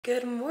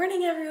Good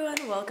morning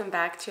everyone, welcome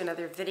back to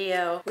another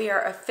video. We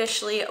are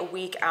officially a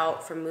week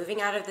out from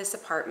moving out of this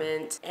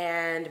apartment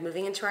and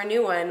moving into our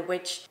new one,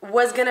 which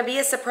was gonna be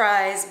a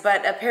surprise,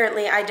 but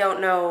apparently I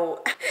don't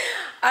know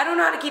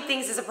how to keep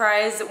things a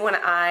surprise when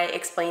I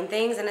explain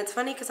things. And it's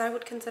funny because I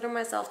would consider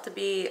myself to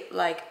be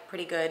like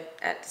pretty good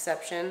at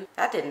deception.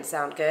 That didn't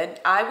sound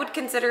good. I would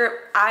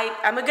consider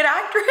I'm a good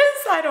actress.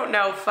 I don't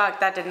know, fuck,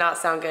 that did not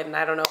sound good and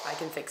I don't know if I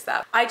can fix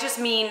that. I just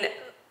mean,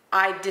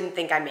 I didn't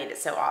think I made it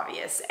so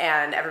obvious,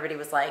 and everybody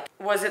was like,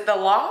 was it the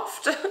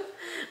loft?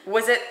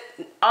 Was it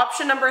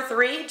option number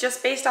 3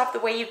 just based off the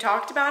way you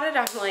talked about it?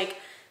 I'm like,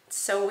 it's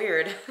so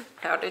weird.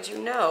 How did you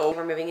know?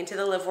 We're moving into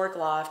the live work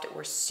loft.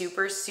 We're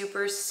super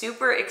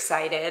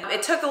excited.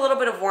 It took a little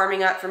bit of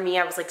warming up for me.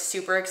 I was like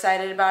super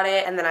excited about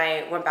it, and then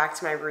I went back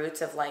to my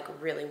roots of like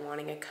really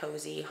wanting a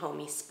cozy,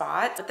 homey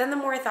spot. But then the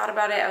more I thought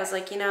about it, I was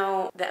like, you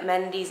know, the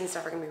amenities and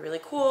stuff are gonna be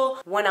really cool.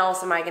 When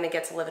else am I gonna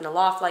get to live in a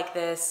loft like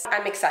this?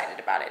 I'm excited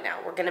about it now.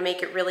 We're gonna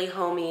make it really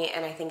homey,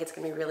 and I think it's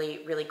gonna be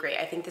really great.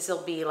 I think this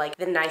will be like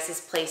the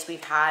nicest place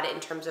we've had in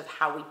terms of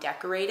how we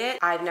decorate it.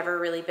 I've never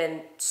really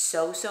been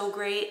so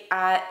great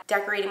at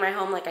decorating my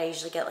home. Like I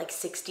usually get like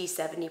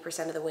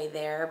 60-70% of the way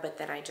there, but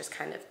then I just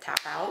kind of tap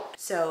out.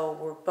 So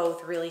we're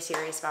both really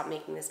serious about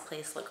making this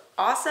place look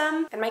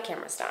awesome. And my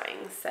camera's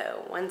dying,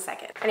 so 1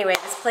 second. Anyway,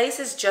 this place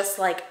is just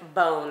like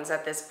bones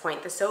at this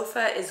point. The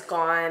sofa is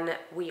gone.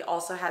 We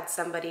also had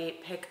somebody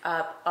pick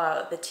up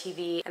the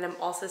TV, and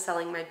I'm also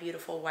selling my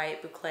beautiful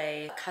white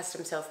boucle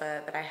custom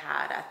sofa that I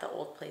had at the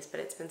old place, but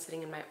it's been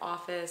sitting in my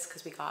office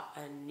because we got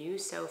a new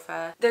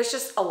sofa. There's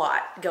just a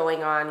lot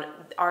going on.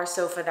 Our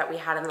sofa that we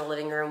had in the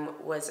living room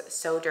was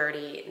so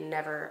dirty.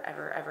 Never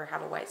ever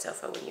have a white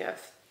sofa when you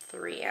have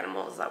 3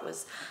 animals. That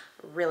was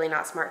really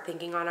not smart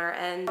thinking on our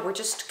end. We're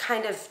just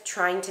kind of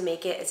trying to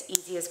make it as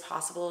easy as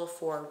possible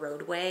for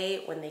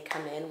Roadway when they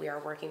come in. We are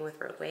working with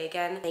Roadway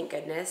again. Thank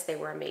goodness, they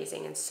were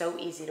amazing and so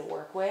easy to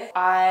work with.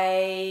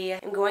 I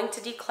am going to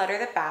declutter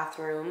the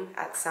bathroom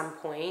at some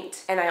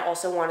point, and I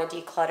also want to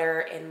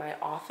declutter in my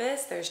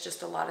office. There's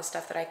just a lot of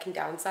stuff that I can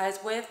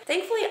downsize with.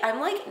 Thankfully, I'm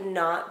like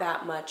not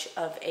that much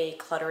of a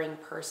cluttering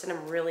person.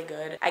 I'm really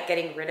good at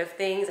getting rid of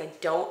things. I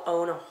don't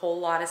own a whole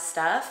lot of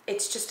stuff.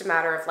 It's just a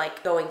matter of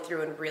like going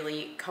through and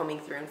really combing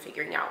through and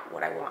figuring out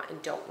what I want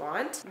and don't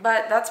want.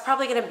 But that's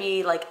probably gonna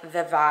be like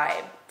the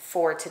vibe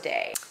for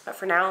today. But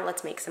for now,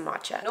 let's make some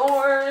matcha.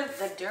 Ignore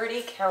the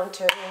dirty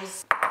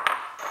counters.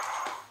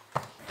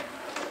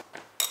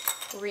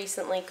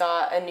 Recently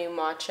got a new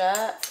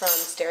matcha from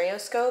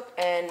Stereoscope,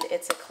 and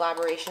it's a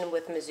collaboration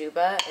with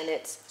Mizuba, and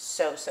it's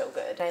so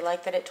good. I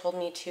like that it told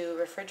me to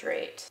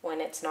refrigerate when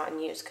it's not in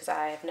use because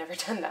I've never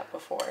done that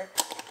before.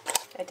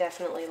 I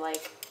definitely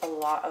like a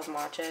lot of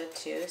matcha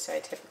too, so I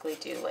typically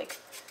do like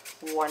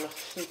 1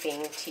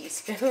 heaping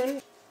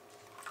teaspoon.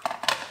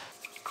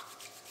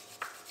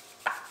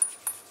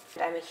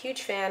 I'm a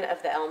huge fan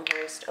of the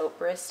Elmhurst Oat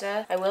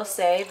Barista. I will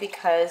say,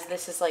 because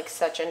this is like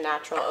such a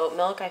natural oat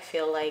milk, I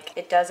feel like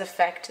it does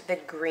affect the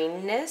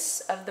greenness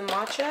of the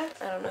matcha.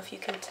 I don't know if you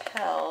can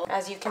tell.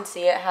 As you can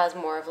see, it has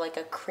more of like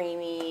a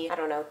creamy, I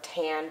don't know,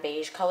 tan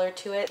beige color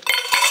to it.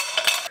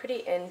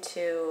 Pretty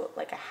into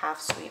like a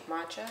half sweet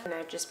matcha, and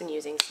I've just been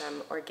using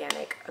some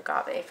organic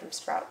agave from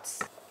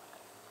Sprouts.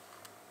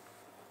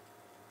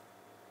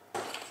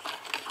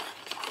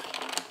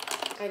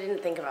 I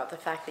didn't think about the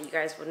fact that you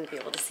guys wouldn't be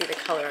able to see the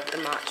color of the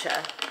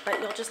matcha, but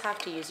you'll just have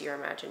to use your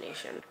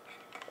imagination.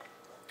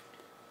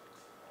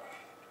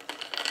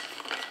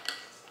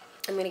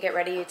 I'm gonna get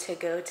ready to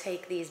go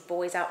take these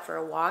boys out for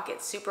a walk.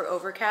 It's super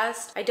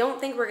overcast. I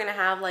don't think we're gonna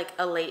have like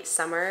a late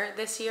summer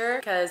this year,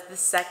 because the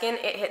second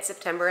it hit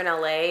September in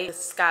LA, the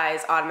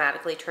skies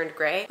automatically turned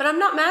gray. But I'm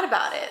not mad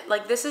about it.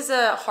 Like, this is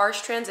a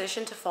harsh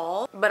transition to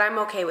fall, but I'm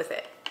okay with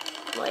it.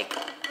 Like,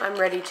 I'm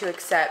ready to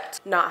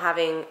accept not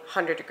having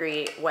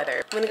 100-degree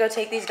weather. I'm gonna go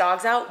take these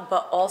dogs out,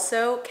 but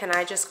also, can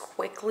I just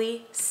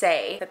quickly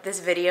say that this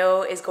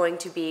video is going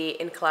to be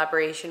in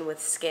collaboration with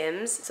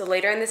Skims. So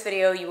later in this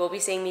video, you will be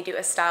seeing me do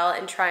a style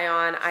and try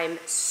on. I'm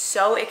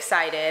so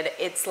excited.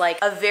 It's like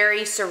a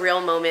very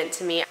surreal moment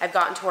to me. I've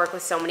gotten to work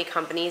with so many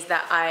companies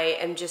that I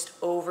am just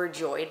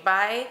overjoyed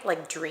by,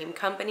 like dream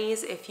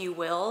companies, if you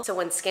will. So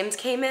when Skims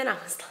came in, I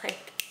was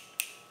like,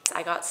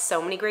 I got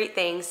so many great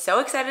things. So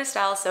excited to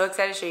style, so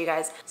excited to show you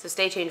guys. So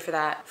stay tuned for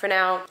that. For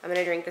now, I'm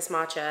gonna drink this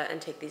matcha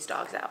and take these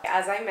dogs out.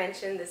 As I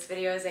mentioned, this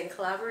video is in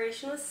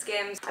collaboration with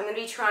Skims. I'm gonna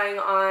be trying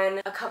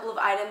on a couple of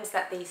items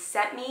that they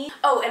sent me.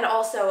 Oh, and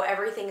also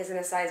everything is in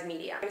a size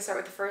medium. I'm gonna start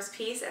with the first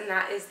piece, and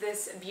that is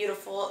this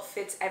beautiful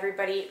Fits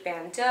Everybody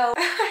bandeau.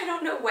 I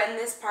don't know when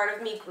this part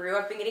of me grew.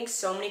 I've been getting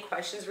so many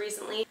questions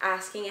recently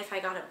asking if I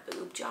got a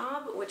boob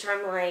job, which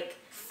I'm like,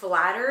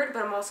 flattered,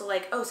 but I'm also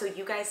like, oh, so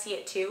you guys see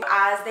it too?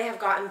 As they have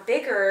gotten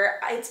bigger,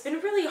 it's been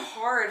really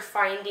hard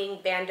finding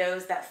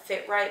bandeaus that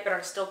fit right but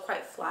are still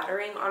quite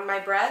flattering on my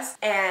breast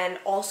and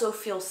also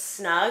feel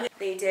snug.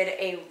 They did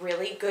a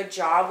really good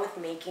job with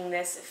making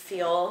this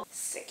feel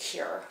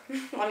secure.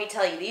 Let me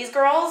tell you, these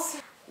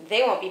girls,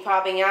 they won't be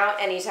popping out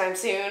anytime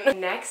soon.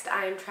 Next,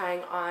 I'm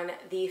trying on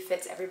the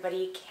Fits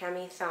Everybody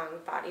cami thong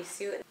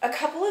bodysuit. A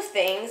couple of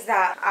things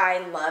that I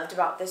loved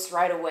about this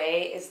right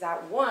away is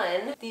that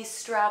one, these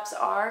straps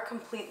are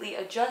completely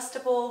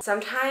adjustable.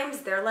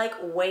 Sometimes they're like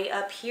way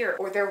up here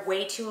or they're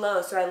way too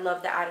low, so I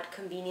love the added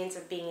convenience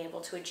of being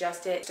able to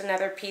adjust it. It's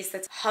another piece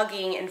that's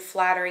hugging and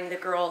flattering the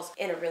girls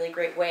in a really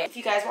great way. If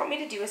you guys want me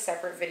to do a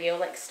separate video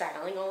like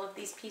styling all of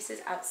these pieces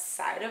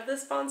outside of the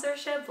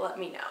sponsorship, let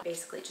me know.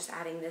 Basically just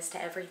adding this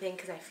to everything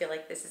because I feel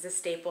like this is a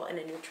staple and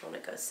a neutral and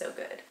it goes so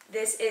good.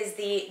 This is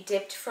the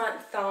dipped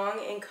front thong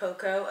in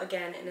cocoa,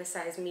 again in a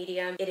size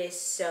medium. It is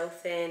so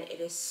thin, it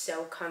is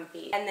so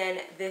comfy. And then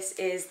this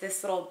is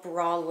this little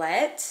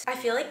bralette. I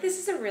feel like this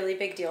is a really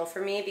big deal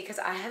for me because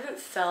I haven't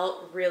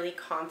felt really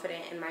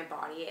confident in my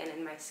body and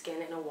in my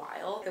skin in a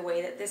while. The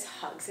way that this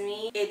hugs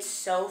me, it's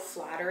so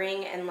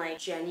flattering and like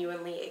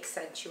genuinely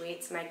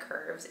accentuates my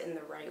curves in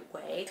the right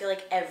way. I feel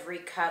like every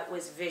cut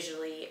was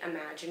visually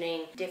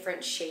imagining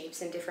different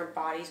shapes and different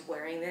bodies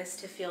wearing this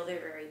to feel their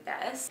very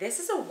best. This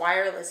is a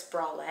wireless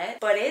bralette,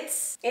 but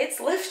it's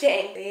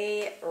lifting.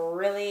 They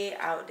really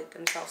outdid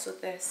themselves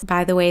with this.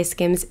 By the way,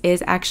 Skims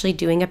is actually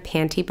doing a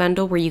panty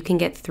bundle where you can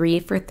get 3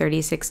 for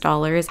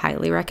 $36.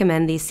 Highly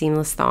recommend these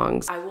seamless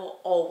thongs. I will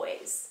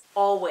always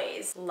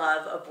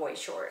love a boy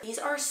short. These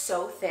are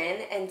so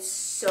thin and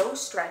so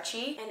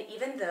stretchy, and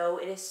even though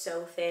it is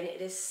so thin,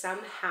 it is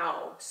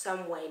somehow,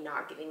 some way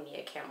not giving me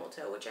a camel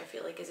toe, which I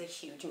feel like is a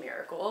huge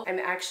miracle. I'm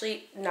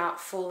actually not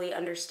fully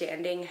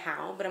understanding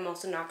how, but I'm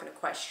also not going to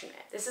question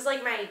it. This is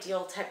like my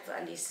ideal type of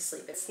undies to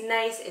sleep. It's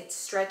nice, it's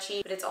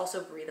stretchy, but it's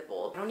also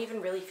breathable. I don't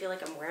even really feel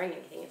like I'm wearing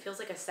anything. It feels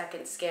like a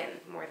second skin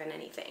more than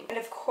anything. And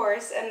of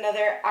course,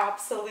 another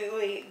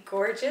absolutely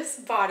gorgeous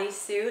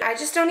bodysuit. I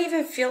just don't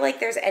even feel like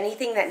there's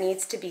anything that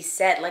needs to be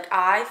said. Like,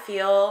 I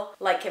feel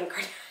like Kim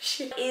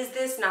Kardashian. Is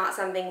this not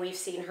something we've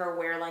seen her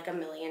wear like a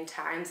million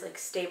times, like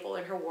staple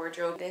in her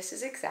wardrobe? This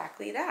is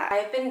exactly that.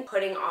 I've been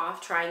putting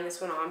off trying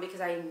this one on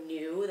because I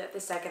knew that the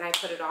second I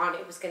put it on,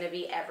 it was going to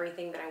be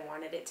everything that I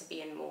wanted it to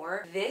be and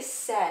more. This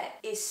set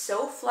is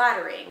so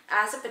flattering.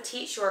 As a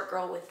petite short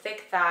girl with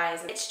thick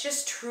thighs, it's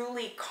just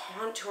truly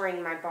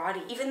contouring my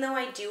body. Even though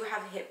I do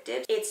have hip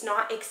dips, it's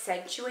not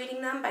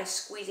accentuating them by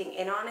squeezing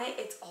in on it.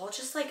 It's all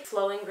just like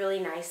flowing really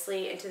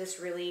nicely into this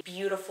really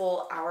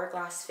beautiful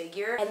hourglass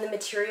figure, and the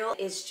material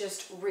is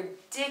just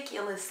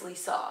ridiculously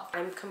soft.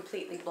 I'm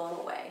completely blown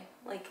away.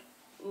 Like,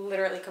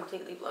 literally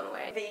completely blown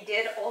away. They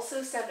did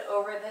also send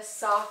over this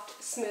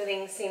soft,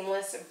 smoothing,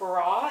 seamless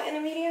bra in a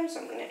medium, so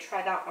I'm gonna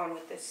try that on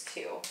with this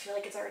too. I feel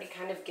like it's already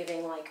kind of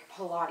giving like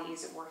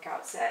Pilates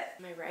workout set.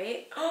 Am I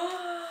right?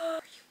 Oh,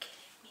 are you kidding?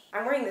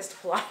 I'm wearing this to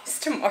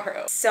Pilates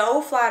tomorrow.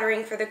 So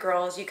flattering for the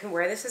girls. You can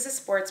wear this as a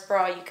sports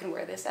bra. You can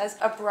wear this as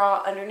a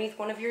bra underneath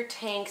one of your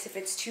tanks if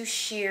it's too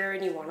sheer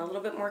and you want a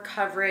little bit more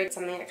coverage.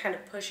 Something that kind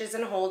of pushes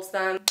and holds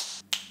them.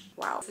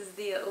 Wow. This is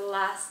the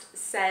last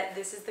set.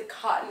 This is the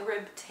cotton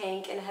rib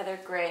tank in heather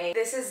gray.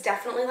 This is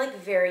definitely like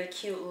very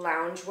cute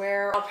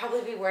loungewear. I'll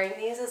probably be wearing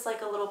these as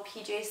like a little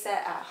PJ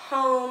set at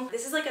home.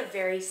 This is like a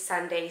very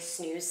Sunday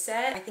snooze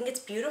set. I think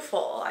it's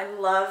beautiful. I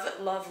love,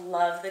 love,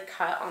 love the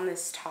cut on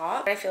this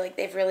top. I feel like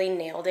they've really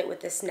nailed it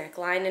with this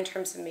neckline in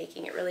terms of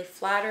making it really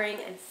flattering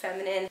and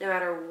feminine, no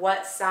matter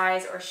what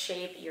size or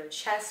shape your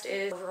chest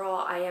is.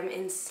 Overall, I am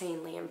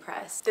insanely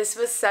impressed. This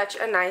was such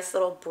a nice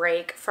little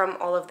break from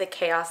all of the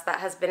chaos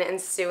that has been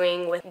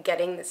ensuing with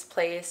getting this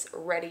place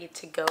ready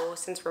to go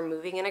since we're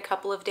moving in a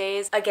couple of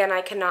days. Again,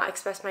 I cannot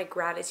express my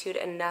gratitude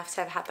enough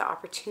to have had the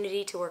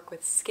opportunity to work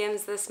with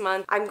Skims this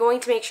month. I'm going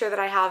to make sure that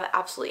I have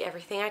absolutely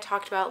everything I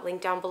talked about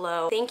linked down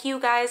below. Thank you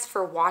guys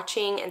for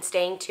watching and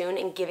staying tuned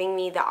and giving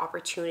me the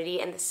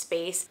opportunity and the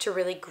space to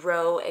really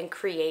grow and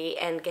create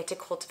and get to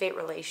cultivate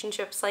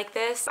relationships like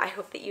this. I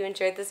hope that you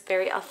enjoyed this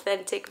very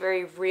authentic,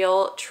 very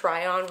real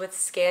try on with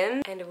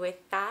Skims. And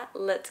with that,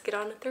 let's get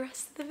on with the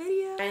rest of the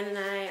video. Ryan and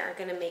I are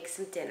gonna make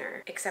some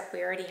dinner, except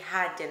we already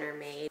had dinner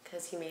made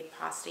because he made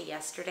pasta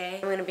yesterday.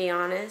 I'm gonna be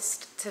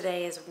honest,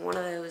 today is one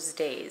of those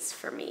days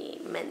for me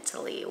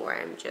mentally where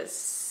I'm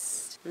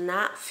just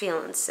not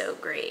feeling so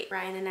great.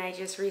 Ryan and I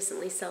just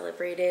recently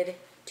celebrated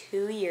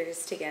 2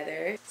 years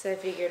together, so I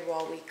figured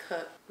while we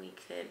cook we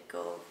could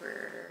go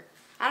over,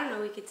 I don't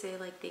know, we could say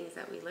like things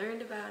that we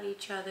learned about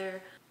each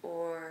other,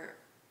 or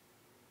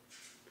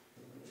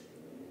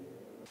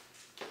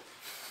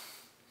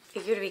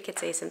figured we could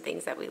say some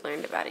things that we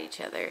learned about each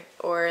other,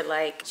 or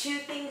like 2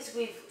 things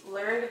we've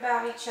learned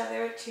about each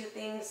other, 2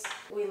 things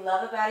we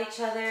love about each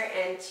other,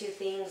 and 2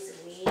 things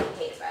we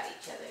hate about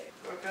each other.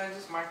 Or can I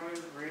just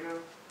microwave the burrito?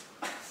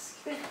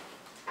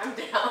 I'm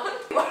down.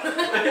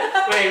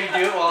 Wait, we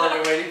do it while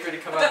we're waiting for it to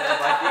come out of the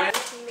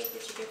blanket? Can you make the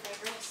chicken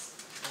fried rice?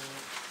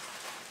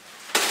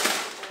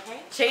 Okay.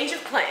 Change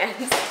of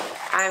plans.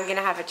 I'm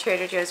gonna have a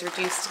Trader Joe's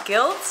reduced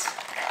guilt.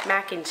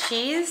 Mac and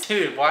cheese.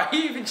 Dude, why are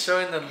you even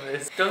showing them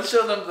this? Don't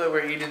show them that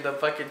we're eating the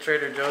fucking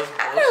Trader Joe's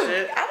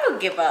bullshit. I don't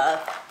give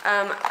up.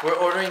 We're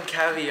ordering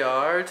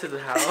caviar to the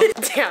house.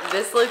 Damn,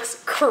 this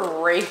looks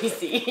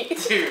crazy.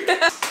 Dude.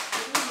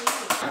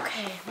 Okay.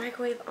 Okay,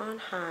 microwave on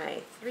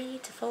high, 3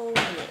 to 4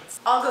 minutes.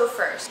 I'll go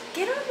first.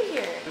 Get over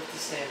here. You have to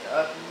stand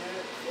up and do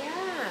it.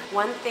 Yeah.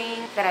 One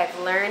thing that I've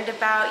learned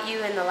about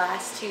you in the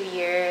last 2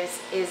 years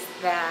is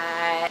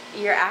that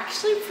you're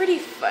actually pretty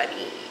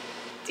funny.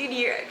 Dude,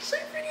 you're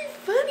actually pretty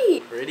funny.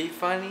 Pretty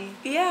funny?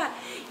 Yeah,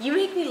 you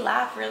make me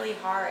laugh really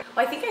hard.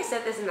 Well, I think I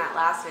said this in that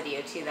last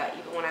video too, that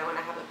even when I want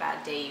to have a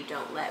bad day, you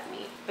don't let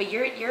me. But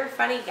you're a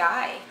funny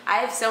guy. I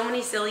have so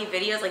many silly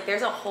videos. Like,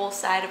 there's a whole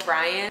side of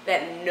Ryan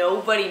that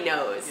nobody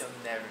knows. You'll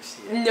never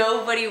see it.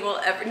 Nobody will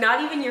ever,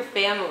 not even your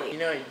family. You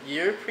know,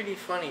 you're pretty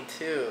funny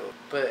too,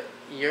 but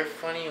you're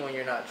funny when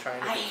you're not trying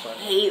to be funny. I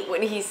hate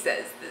when he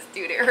says this,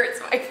 dude. It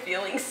hurts my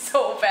feelings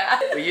so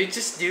bad. But you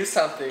just do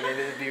something and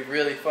it'd be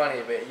really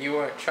funny, but you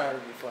weren't trying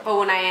to be funny. But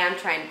when I am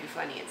trying to be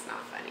funny, it's not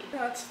funny.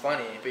 No, it's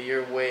funny, but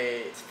you're way,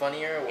 it's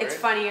funnier a word? It's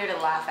funnier to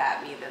laugh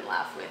at me than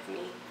laugh with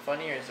me.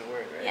 Funnier is a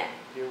word, right? Yeah.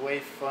 You're way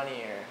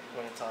funnier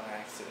when it's on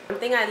accident. One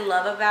thing I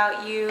love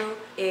about you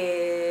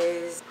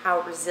is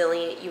how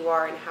resilient you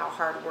are and how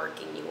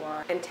hardworking you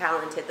are and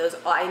talented. Those,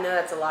 I know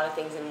that's a lot of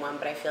things in one,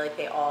 but I feel like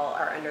they all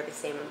are under the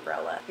same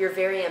umbrella. You're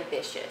very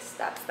ambitious.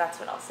 That's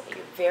what I'll say.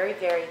 You're very,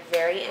 very,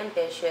 very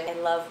ambitious. I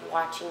love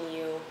watching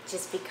you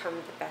just become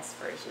the best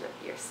version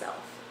of yourself.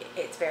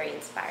 It's very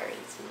inspiring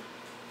to me.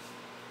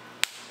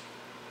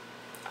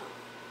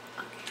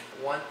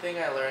 One thing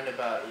I learned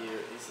about you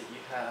is that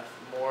you have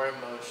more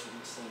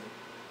emotions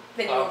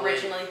Than you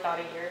originally thought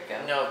a year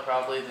ago? No,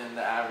 probably than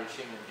the average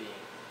human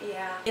being.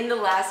 Yeah. In the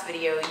last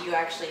video, you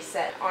actually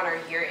said on our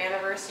year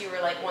anniversary, you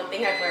were like, one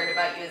thing I've learned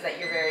about you is that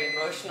you're very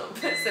emotional.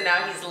 So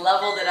now he's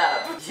leveled it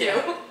up.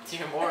 Yeah,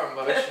 you're more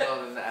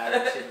emotional than the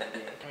average human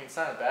being. I mean, it's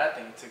not a bad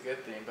thing, it's a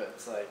good thing, but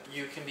it's like,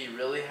 you can be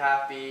really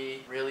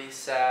happy, really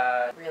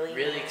sad,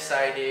 really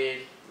excited,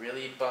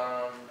 really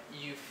bummed.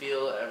 You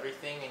feel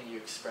everything and you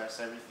express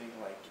everything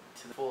like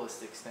to the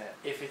fullest extent.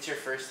 If it's your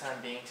first time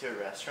being to a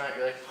restaurant,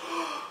 you're like,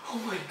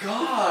 oh my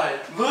god,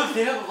 look,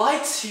 they have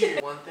lights here.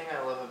 One thing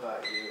I love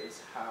about you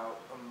is how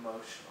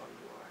emotional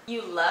you are.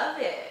 You love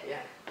it.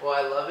 Yeah. Well,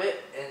 I love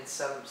it in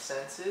some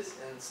senses.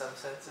 In some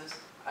senses,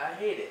 I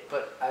hate it,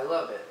 but I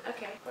love it.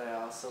 Okay. But I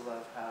also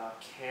love how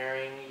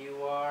caring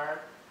you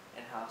are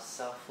and how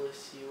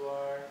selfless you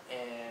are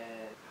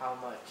and how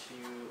much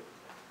you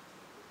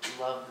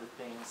love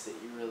the things that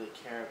you really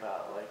care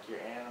about, like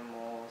your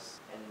animals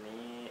and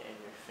me and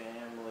your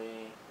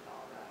family and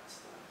all that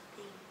stuff.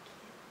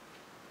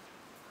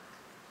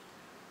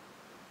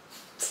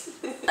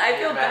 Thank you. I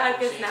feel bad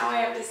because now I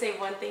have to say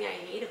one thing I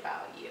hate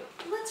about you.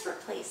 Let's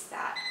replace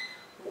that.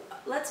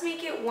 Let's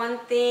make it one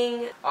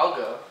thing. I'll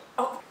go.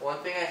 Oh. One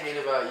thing I hate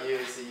about you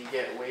is that you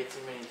get way too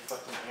many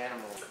fucking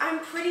animals. I'm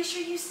pretty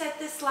sure you said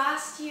this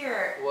last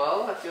year.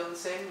 Well, I feel the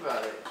same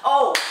about it.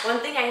 Oh, one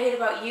thing I hate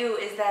about you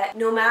is that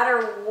no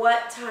matter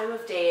what time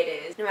of day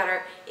it is, no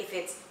matter if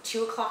it's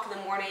 2 o'clock in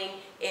the morning,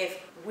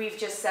 if we've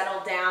just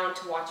settled down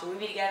to watch a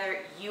movie together,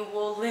 you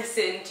will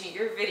listen to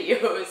your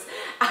videos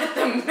at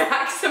the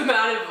max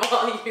amount of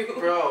volume.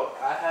 Bro,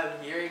 I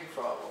have hearing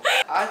problems.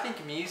 I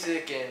think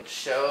music and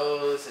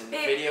shows and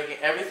video games,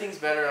 everything's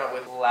better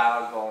with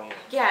loud volume.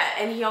 Yeah,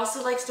 and he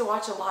also likes to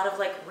watch a lot of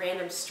like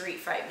random street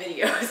fight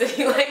videos, and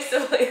he likes to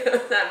play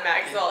those at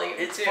max volume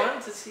It's too.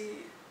 fun to see,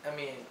 I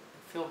mean,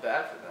 I feel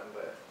bad for them,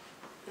 but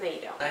no,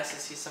 you don't. Nice to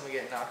see someone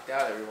get knocked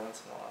out every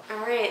once in a while.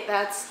 Alright,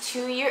 that's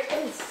 2 years.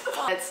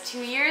 Oh, that's 2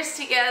 years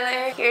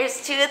together.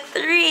 Here's 2 to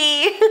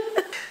 3.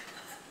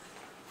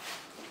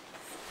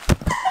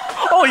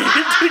 Oh, you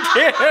did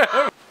get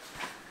him!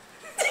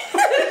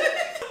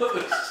 Oh,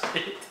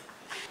 shit.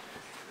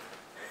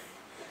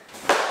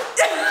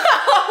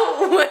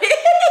 Oh, wait!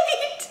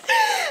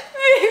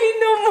 Maybe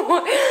no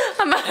more.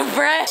 I'm out of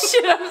breath.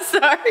 Shit, I'm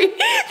sorry.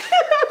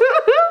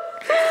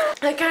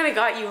 I kind of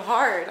got you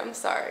hard. I'm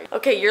sorry.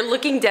 Okay, you're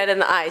looking dead in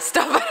the eye.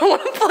 Stop. I don't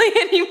want to play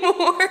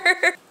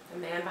anymore. The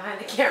man behind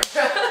the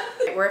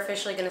camera. We're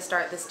officially going to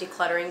start this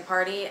decluttering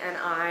party, and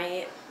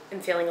I am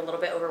feeling a little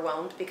bit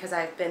overwhelmed because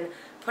I've been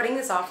putting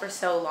this off for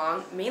so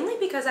long, mainly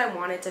because I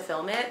wanted to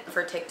film it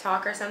for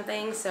TikTok or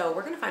something, so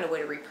we're gonna find a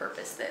way to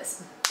repurpose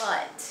this.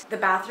 But the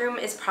bathroom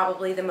is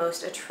probably the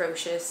most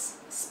atrocious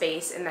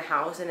space in the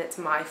house, and it's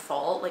my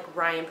fault. Like,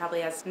 Ryan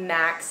probably has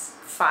max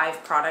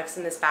 5 products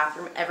in this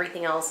bathroom.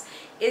 Everything else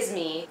is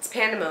me. It's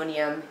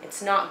pandemonium.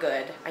 It's not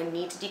good. I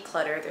need to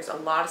declutter. There's a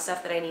lot of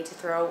stuff that I need to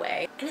throw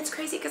away. And it's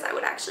crazy because I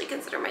would actually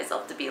consider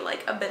myself to be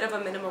like a bit of a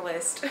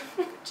minimalist,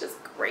 which is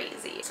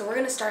crazy. So we're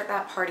gonna start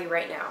that party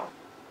right now.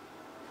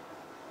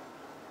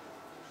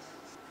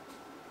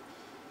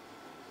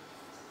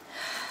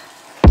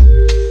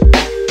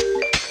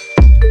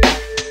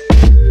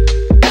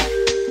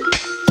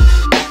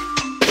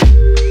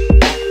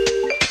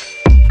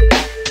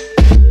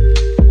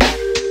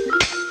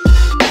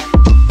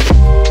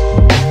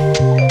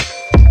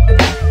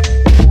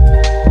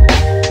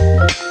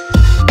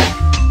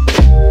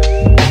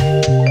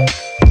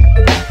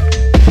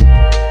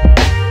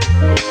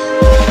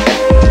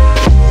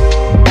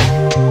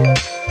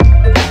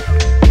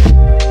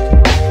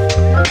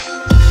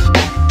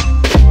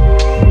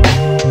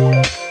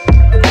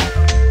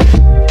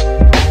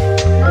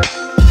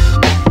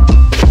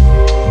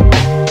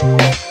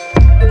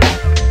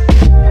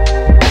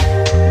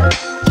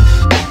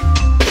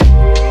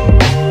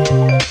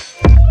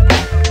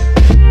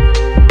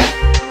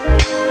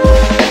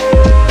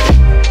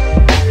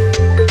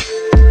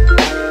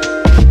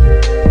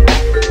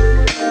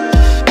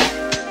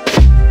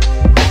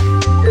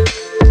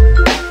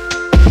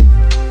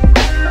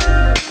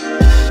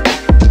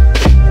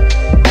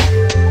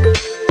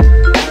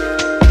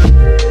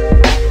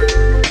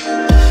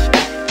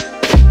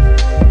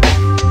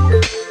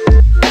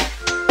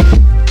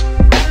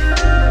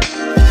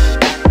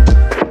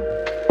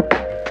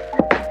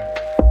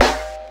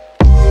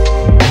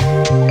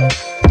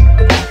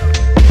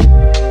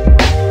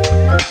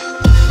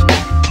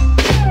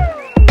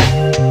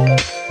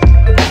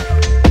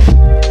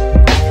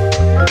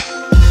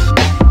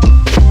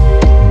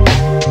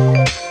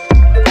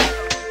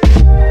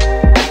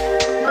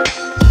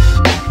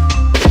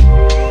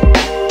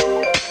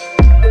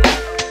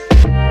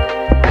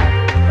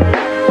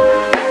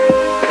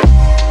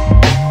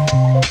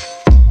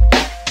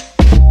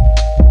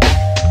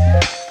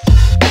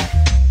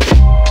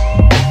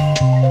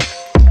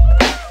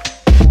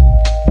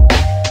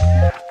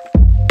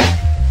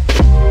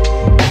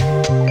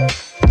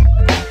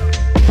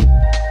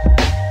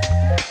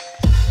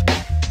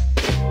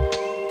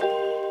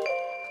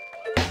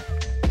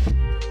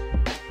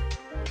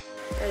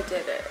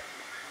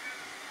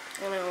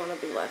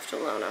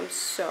 alone. I'm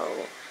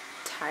so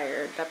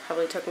tired. That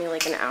probably took me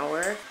like an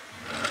hour.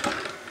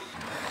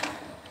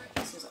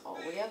 This is all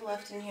we have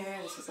left in here.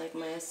 This is like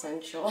my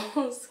essential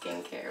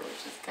skincare,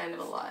 which is kind of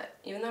a lot.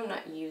 Even though I'm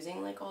not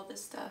using like all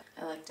this stuff,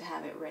 I like to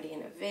have it ready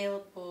and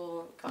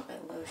available. Got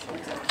my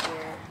lotions up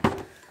here.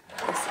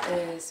 This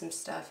is some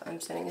stuff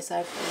I'm setting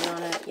aside for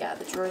Rihanna. Yeah,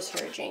 the drawers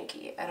here are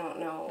janky. I don't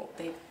know.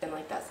 They've been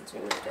like that since we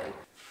moved in.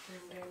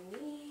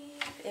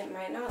 Underneath, it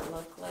might not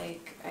look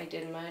like I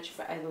did much,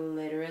 but I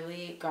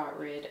literally got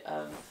rid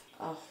of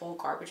a whole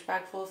garbage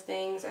bag full of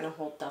things and a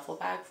whole duffel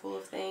bag full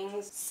of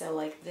things. So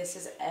like this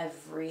is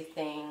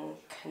everything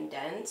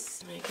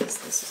condensed. I guess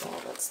this is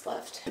all that's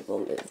left. We'll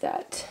move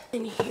that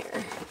in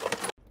here.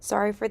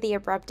 Sorry for the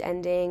abrupt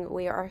ending.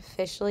 We are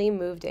officially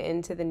moved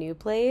into the new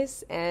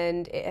place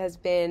and it has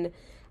been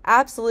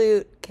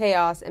absolute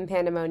chaos and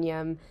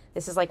pandemonium.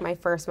 This is like my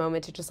first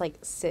moment to just like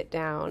sit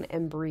down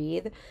and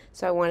breathe.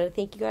 So I wanted to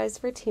thank you guys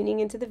for tuning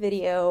into the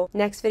video.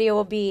 Next video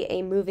will be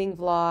a moving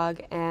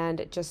vlog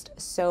and just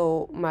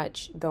so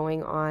much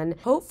going on.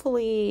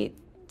 Hopefully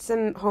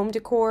some home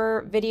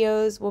decor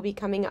videos will be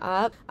coming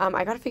up.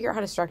 I gotta figure out how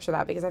to structure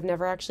that because I've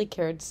never actually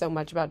cared so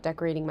much about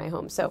decorating my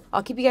home. So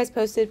I'll keep you guys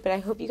posted, but I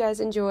hope you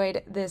guys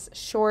enjoyed this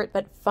short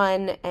but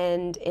fun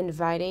and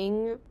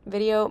inviting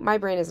video. My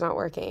brain is not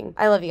working.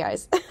 I love you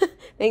guys.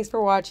 Thanks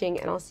for watching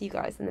and I'll see you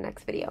guys in the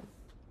next video.